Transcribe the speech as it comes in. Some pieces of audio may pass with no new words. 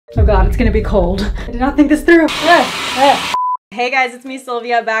Oh god, it's gonna be cold. I did not think this through. Hey guys, it's me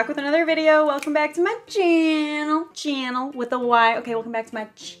Sylvia, back with another video. Welcome back to my channel with a Y. Okay, welcome back to my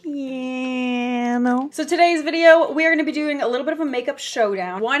channel. So today's video, we are gonna be doing a little bit of a makeup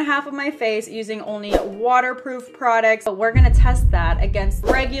showdown. One half of my face using only waterproof products. But we're gonna test that against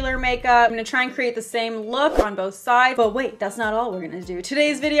regular makeup. I'm gonna try and create the same look on both sides. But wait, that's not all we're gonna do.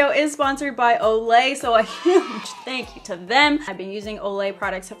 Today's video is sponsored by Olay, so a huge thank you to them. I've been using Olay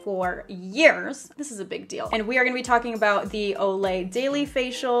products for years. This is a big deal. And we are gonna be talking about the Olay Daily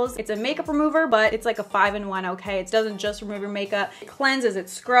Facials. It's a makeup remover, but it's like a 5-in-1, okay? It doesn't just remove your makeup. It cleanses, it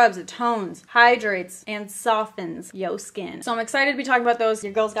scrubs, it tones, hydrates, and softens your skin. So I'm excited to be talking about those.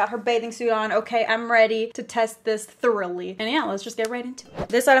 Your girl's got her bathing suit on. Okay, I'm ready to test this thoroughly. And yeah, let's just get right into it.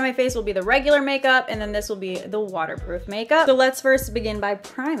 This side of my face will be the regular makeup, and then this will be the waterproof makeup. So let's first begin by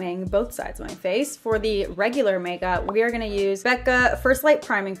priming both sides of my face. For the regular makeup, we are gonna use BECCA First Light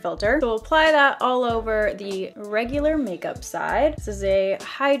Priming Filter. So we'll apply that all over the regular makeup side. This is a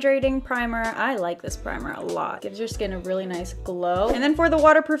hydrating primer. I like this primer a lot. Gives your skin a really nice glow. And then for the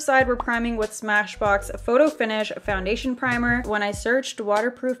waterproof side, we're priming with SMASHBOX Photo Finish Foundation Primer. When I searched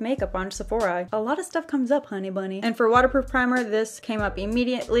waterproof makeup on Sephora, a lot of stuff comes up, honey bunny. And for waterproof primer, this came up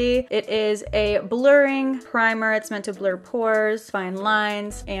immediately. It is a blurring primer. It's meant to blur pores, fine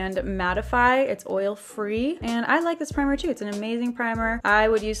lines, and mattify. It's oil free. And I like this primer too. It's an amazing primer. I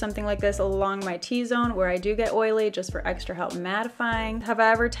would use something like this along my T-zone where I do get oily, just for extra help mattifying. Have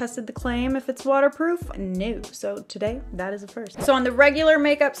I ever tested the claim if it's waterproof? No. So today, that is a first. So on the regular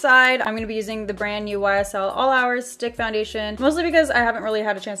makeup side, I'm gonna be using the brand new YSL All Hours Stick Foundation, mostly because I haven't really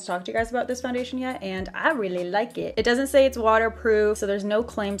had a chance to talk to you guys about this foundation yet, and I really like it. It doesn't say it's waterproof, so there's no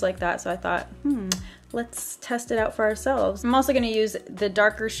claims like that, so I thought, let's test it out for ourselves. I'm also gonna use the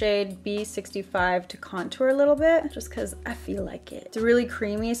darker shade B65 to contour a little bit, just cause I feel like it. It's really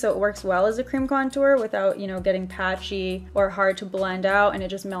creamy, so it works well as a cream contour without, you know, getting patchy or hard to blend out, and it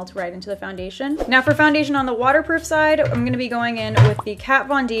just melts right into the foundation. Now for foundation on the waterproof side, I'm gonna be going in with the Kat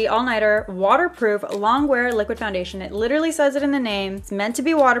Von D All Nighter Waterproof Long Wear Liquid Foundation. It literally says it in the name. It's meant to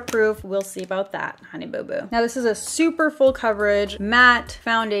be waterproof. We'll see about that, honey boo boo. Now this is a super full coverage matte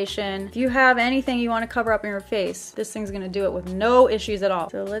foundation. If you have anything you want to cover up in your face, this thing's gonna do it with no issues at all.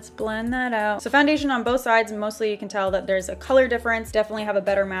 So let's blend that out. So foundation on both sides, mostly you can tell that there's a color difference. Definitely have a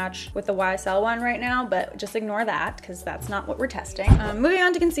better match with the YSL one right now, but just ignore that because that's not what we're testing. Moving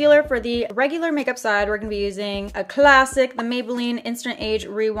on to concealer. For the regular makeup side, we're gonna be using a classic, the Maybelline Instant Age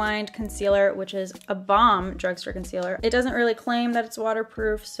Rewind Concealer, which is a bomb drugstore concealer. It doesn't really claim that it's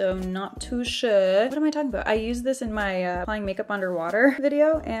waterproof, so not too sure. What am I talking about? I used this in my applying makeup underwater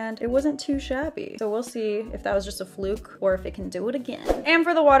video, and it wasn't too shabby. So we'll see if that was just a fluke or if it can do it again. And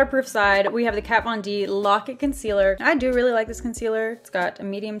for the waterproof side, we have the Kat Von D Lock It Concealer. I do really like this concealer. It's got a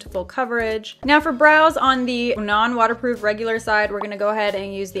medium to full coverage. Now for brows, on the non-waterproof regular side, we're gonna go ahead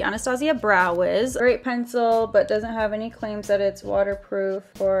and use the Anastasia Brow Wiz. Great pencil, but doesn't have any claims that it's waterproof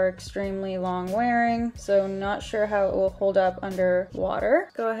or extremely long wearing, so not sure how it will hold up under water.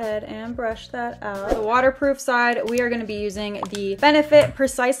 Go ahead and brush that out. The waterproof side, we are gonna be using the Benefit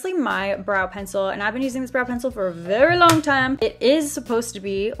Precisely My Brow Pencil, and I've been using this brow pencil for a very long time. It is supposed to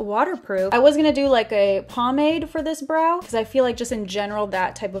be waterproof. I was gonna do like a pomade for this brow because I feel like just in general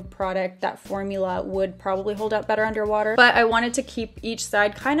that type of product, that formula would probably hold up better underwater, but I wanted to keep each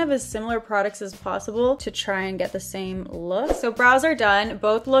side kind of as similar products as possible to try and get the same look. So brows are done.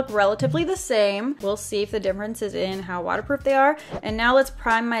 Both look relatively the same. We'll see if the difference is in how waterproof they are. And now let's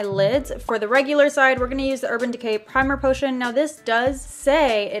prime my lids. For the regular side, we're gonna use the Urban Decay Primer Potion. Now this does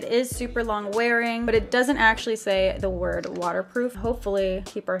say it is super long wearing, but it doesn't actually say the word waterproof. Hopefully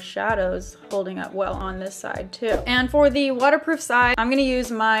keep our shadows holding up well on this side too. And for the waterproof side, I'm gonna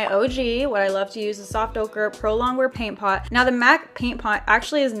use my OG, what I love to use, the Soft Ochre Pro Longwear Paint Pot. Now the MAC Paint Pot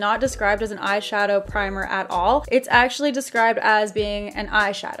actually is not described as an eyeshadow primer at all. It's actually described as being an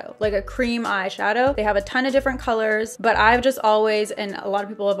eyeshadow, like a cream eyeshadow. They have a ton of different colors, but I've just always, and a lot of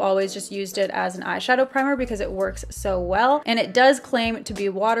people have always just used it as an eyeshadow primer because it works so well. And it does claim to be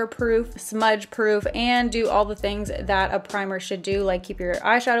waterproof, smudge proof, and do all the things that a primer should do, like keep your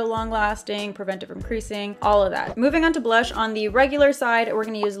eyeshadow long lasting, prevent it from creasing, all of that. Moving on to blush, on the regular side, we're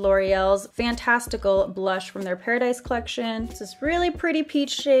gonna use L'Oreal's Fantastical blush from their Paradise collection. It's this really pretty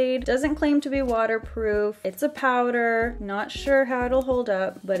peach shade. Doesn't claim to be waterproof. It's a powder. Not sure how it'll hold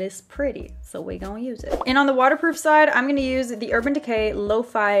up, but it's pretty, so we're gonna use it. And on the waterproof side, I'm gonna use the Urban Decay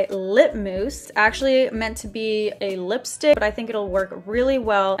Lo-Fi Lip Mousse. It's actually meant to be a lipstick, but I think it'll work really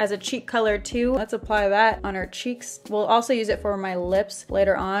well as a cheek color too. cute. Let's apply that on our cheeks. We'll also use it for my lips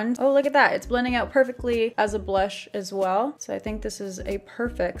later on. Oh, look at that. It's blending out perfectly as a blush as well. So I think this is a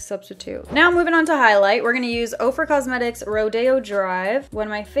perfect substitute. Now moving on to highlight, we're gonna use OFRA Cosmetics Rodeo Drive. One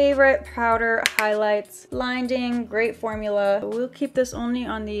of my favorite powder highlights. Blinding, great formula. We'll keep this only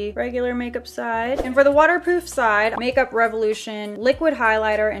on the regular makeup side. And for the waterproof side, Makeup Revolution Liquid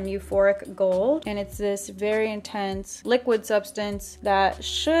Highlighter in Euphoric Gold. And it's this very intense liquid substance that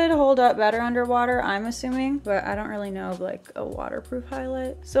should hold up better underwater, I'm assuming, but I don't really know of like a waterproof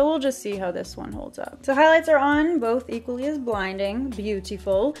highlight. So we'll just see how this one holds up. So highlights are on, both equally as blinding.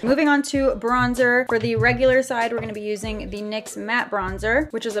 Beautiful. Moving on to bronzer. For the regular side, we're gonna be using the NYX Matte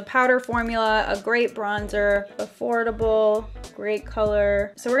Bronzer, which is a powder formula, a great bronzer, affordable, great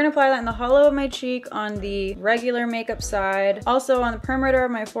color. So we're gonna apply that in the hollow of my cheek on the regular makeup side, also on the perimeter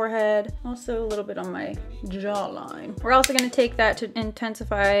of my forehead, also a little bit on my jawline. We're also gonna take that to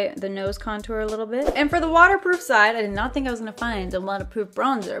intensify the nose contour a little bit. And for the waterproof side, I did not think I was gonna find a waterproof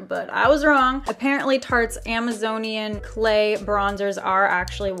bronzer, but I was wrong. Apparently Tarte's Amazonian clay bronzers are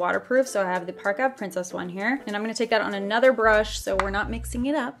actually waterproof, so I have the Park Ave Princess one here, and I'm gonna take that on another brush so we're not mixing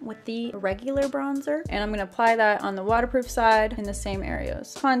it up with the regular bronzer, and I'm gonna apply that on the waterproof side in the same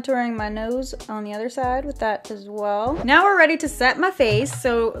areas. Contouring my nose on the other side with that as well. Now we're ready to set my face,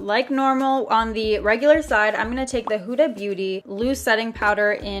 so like normal on the regular side, I'm gonna take the Huda Beauty Loose Setting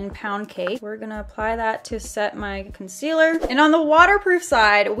Powder in Pound Cake. We're gonna apply that to set my concealer. And on the waterproof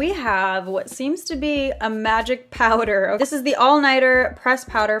side, we have what seems to be a magic powder. This is the All-Nighter Pressed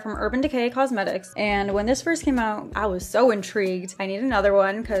Powder from Urban Decay Cosmetics. And when this first came out, I was so intrigued. I need another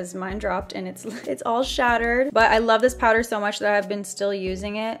one because mine dropped and it's all shattered. But I love this powder so much that I've been still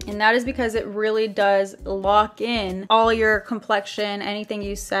using it. And that is because it really does lock in all your complexion, anything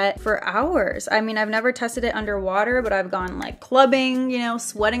you set for hours. I mean, I've never tested it underwater, but I've gone like clubbing, you know,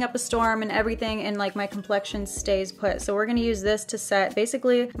 sweating up a storm and everything, and like my complexion stays put. So we're gonna use this to set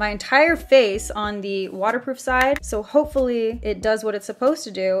basically my entire face on the waterproof side. So hopefully it does what it's supposed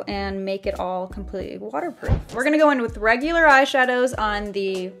to do and make it all completely waterproof. We're gonna go in with regular eyeshadows on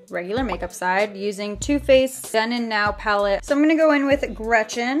the regular makeup side using Too Faced Then and Now palette. So I'm gonna go in with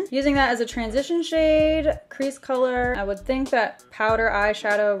Gretchen, using that as a transition shade, crease color. I would think that powder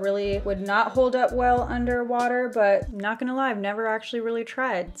eyeshadow really would not hold up well underwater, but I'm not gonna lie, I've never actually really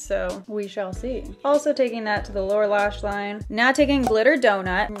tried, so we shall see. Also taking that to the lower lash line. Now taking Glitter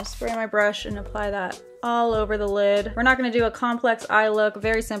Donut. I'm gonna spray my brush and apply that all over the lid. We're not gonna do a complex eye look,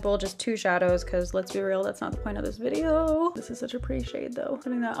 very simple, just two shadows, because let's be real, that's not the point of this video. This is such a pretty shade though.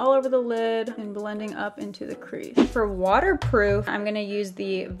 Putting that all over the lid and blending up into the crease. For waterproof, I'm gonna use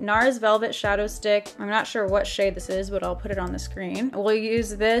the NARS Velvet Shadow Stick. I'm not sure what shade this is, but I'll put it on the screen. We'll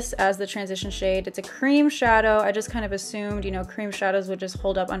use this as the transition shade. It's a cream shadow. I just kind of assumed, you know, cream shadows would just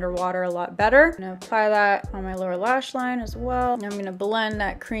hold up underwater a lot better. I'm gonna apply that on my lower lash line as well. And I'm gonna blend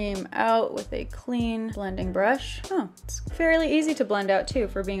that cream out with a clean blending brush. Oh, it's fairly easy to blend out too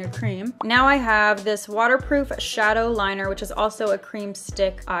for being a cream. Now I have this waterproof shadow liner, which is also a cream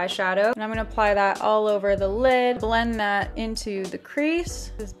stick eyeshadow. And I'm gonna apply that all over the lid, blend that into the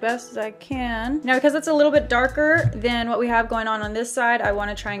crease as best as I can. Now, because it's a little bit darker than what we have going on this side, I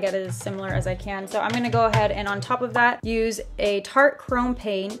wanna try and get it as similar as I can. So I'm gonna go ahead and on top of that, use a Tarte Chrome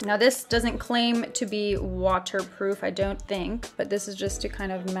Paint. Now this doesn't claim to be waterproof, I don't think, but this is just to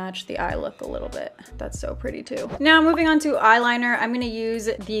kind of match the eye look a little bit. That's so pretty too. Now moving on to eyeliner, I'm gonna use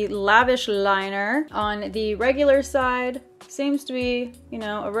the Lavish Liner on the regular side. Seems to be, you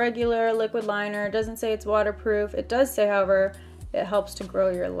know, a regular liquid liner. It doesn't say it's waterproof. It does say, however, it helps to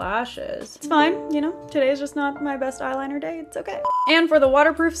grow your lashes. It's fine, you know, today's just not my best eyeliner day, it's okay. And for the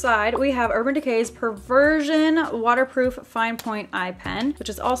waterproof side, we have Urban Decay's Perversion Waterproof Fine Point Eye Pen, which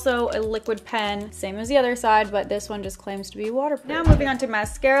is also a liquid pen, same as the other side, but this one just claims to be waterproof. Now moving on to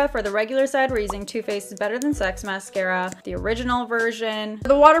mascara. For the regular side, we're using Too Faced Better Than Sex mascara, the original version. For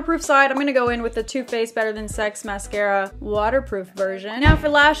the waterproof side, I'm gonna go in with the Too Faced Better Than Sex mascara waterproof version. Now for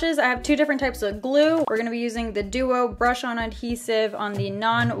lashes, I have two different types of glue. We're gonna be using the Duo Brush On Adhesive on the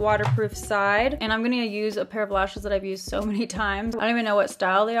non-waterproof side, and I'm gonna use a pair of lashes that I've used so many times. I don't even know what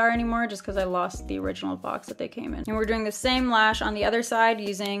style they are anymore just because I lost the original box that they came in. And we're doing the same lash on the other side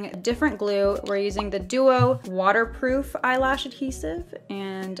using different glue. We're using the Duo Waterproof Eyelash Adhesive,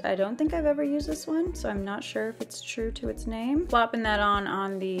 and I don't think I've ever used this one, so I'm not sure if it's true to its name. Flopping that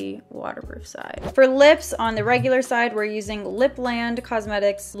on the waterproof side. For lips, on the regular side, we're using Lipland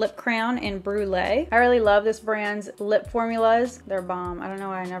Cosmetics Lip Crown in Brulee. I really love this brand's lip formulas. mascaras. They're bomb. I don't know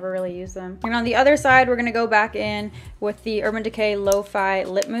why I never really use them. And on the other side, we're gonna go back in with the Urban Decay Lo-Fi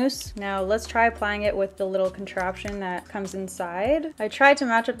Lip Mousse. Now let's try applying it with the little contraption that comes inside. I tried to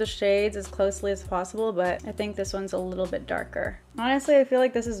match up the shades as closely as possible, but I think this one's a little bit darker. Honestly, I feel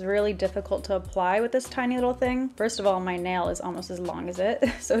like this is really difficult to apply with this tiny little thing. First of all, my nail is almost as long as it,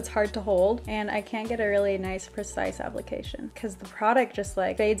 so it's hard to hold, and I can't get a really nice, precise application because the product just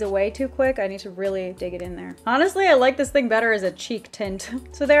like fades away too quick. I need to really dig it in there. Honestly, I like this thing better as a cheek tint.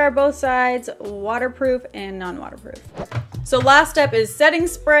 So there are both sides, waterproof and non-waterproof. So last step is setting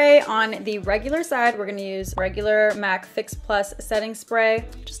spray. On the regular side, we're gonna use regular MAC Fix Plus setting spray,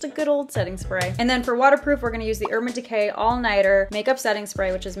 just a good old setting spray. And then for waterproof, we're gonna use the Urban Decay All Nighter Makeup Setting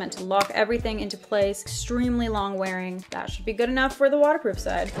Spray, which is meant to lock everything into place, extremely long wearing. That should be good enough for the waterproof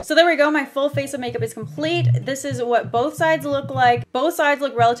side. So there we go, my full face of makeup is complete. This is what both sides look like. Both sides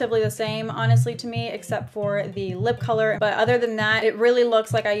look relatively the same, honestly, to me, except for the lip color. But other than that, it really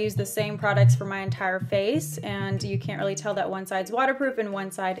looks like I use the same products for my entire face, and you can't really tell that one side's waterproof and one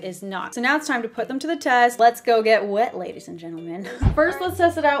side is not. So now it's time to put them to the test. Let's go get wet, ladies and gentlemen. First, let's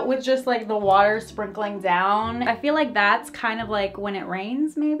test it out with just like the water sprinkling down. I feel like that's kind of like when it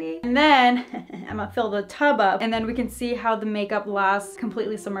rains, maybe. And then I'm gonna fill the tub up, and then we can see how the makeup lasts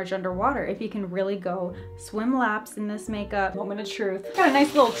completely submerged underwater. If you can really go swim laps in this makeup. Moment of truth. Got a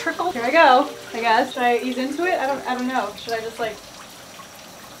nice little trickle. Here I go, I guess. Should I ease into it? I don't know. Should I just like...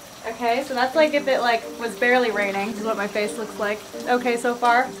 Okay, so that's like if it like was barely raining. This is what my face looks like. Okay, so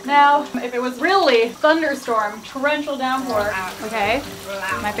far. Now, if it was really thunderstorm, torrential downpour, okay,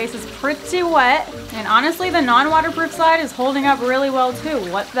 my face is pretty wet. And honestly, the non-waterproof side is holding up really well too.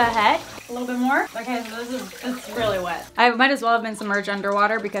 What the heck? A little bit more. Okay, so it's really wet. I might as well have been submerged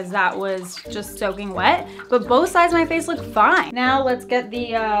underwater because that was just soaking wet. But both sides of my face look fine. Now let's get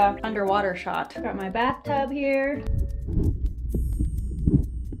the underwater shot. Got my bathtub here.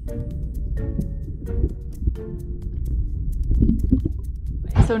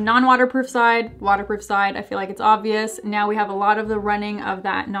 So non-waterproof side, waterproof side, I feel like it's obvious. Now we have a lot of the running of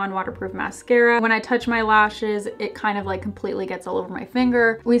that non-waterproof mascara. When I touch my lashes, it kind of like completely gets all over my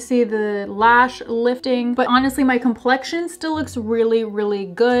finger. We see the lash lifting, but honestly, my complexion still looks really, really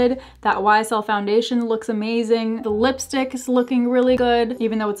good. That YSL foundation looks amazing. The lipstick is looking really good,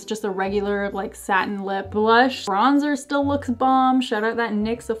 even though it's just a regular like satin lip. Blush, bronzer still looks bomb. Shout out that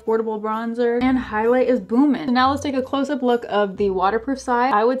NYX affordable bronzer. And highlight is booming. So now let's take a close-up look of the waterproof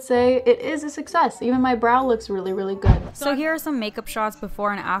side. I would say it is a success. Even my brow looks really, really good. So here are some makeup shots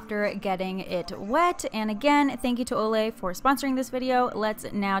before and after getting it wet. And again, thank you to Olay for sponsoring this video. Let's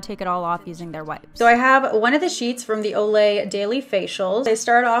now take it all off using their wipes. So I have one of the sheets from the Olay Daily Facials. They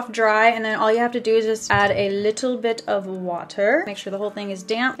start off dry, and then all you have to do is just add a little bit of water. Make sure the whole thing is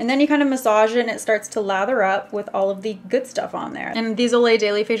damp. And then you kind of massage it and it starts to lather up with all of the good stuff on there. And these Olay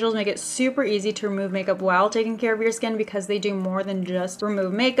Daily Facials make it super easy to remove makeup while taking care of your skin because they do more than just remove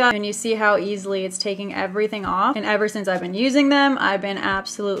makeup, and you see how easily it's taking everything off. And ever since I've been using them, I've been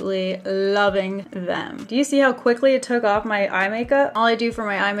absolutely loving them. Do you see how quickly it took off my eye makeup? All I do for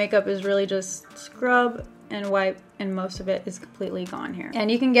my eye makeup is really just scrub and wipe, and most of it is completely gone here. And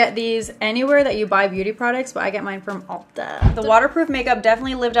you can get these anywhere that you buy beauty products, but I get mine from Ulta. The waterproof makeup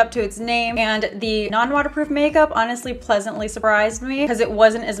definitely lived up to its name, and the non-waterproof makeup honestly pleasantly surprised me because it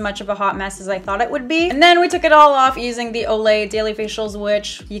wasn't as much of a hot mess as I thought it would be. And then we took it all off using the Olay Daily Facials,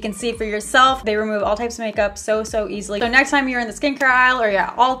 which you can see for yourself. They remove all types of makeup so easily. So next time you're in the skincare aisle or you're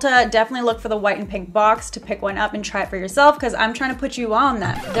at Ulta, definitely look for the white and pink box to pick one up and try it for yourself, because I'm trying to put you on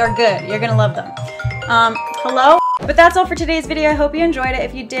them. They're good. You're gonna love them. Hello? But that's all for today's video. I hope you enjoyed it.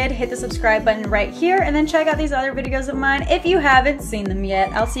 If you did, hit the subscribe button right here, and then check out these other videos of mine if you haven't seen them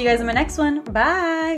yet. I'll see you guys in my next one. Bye!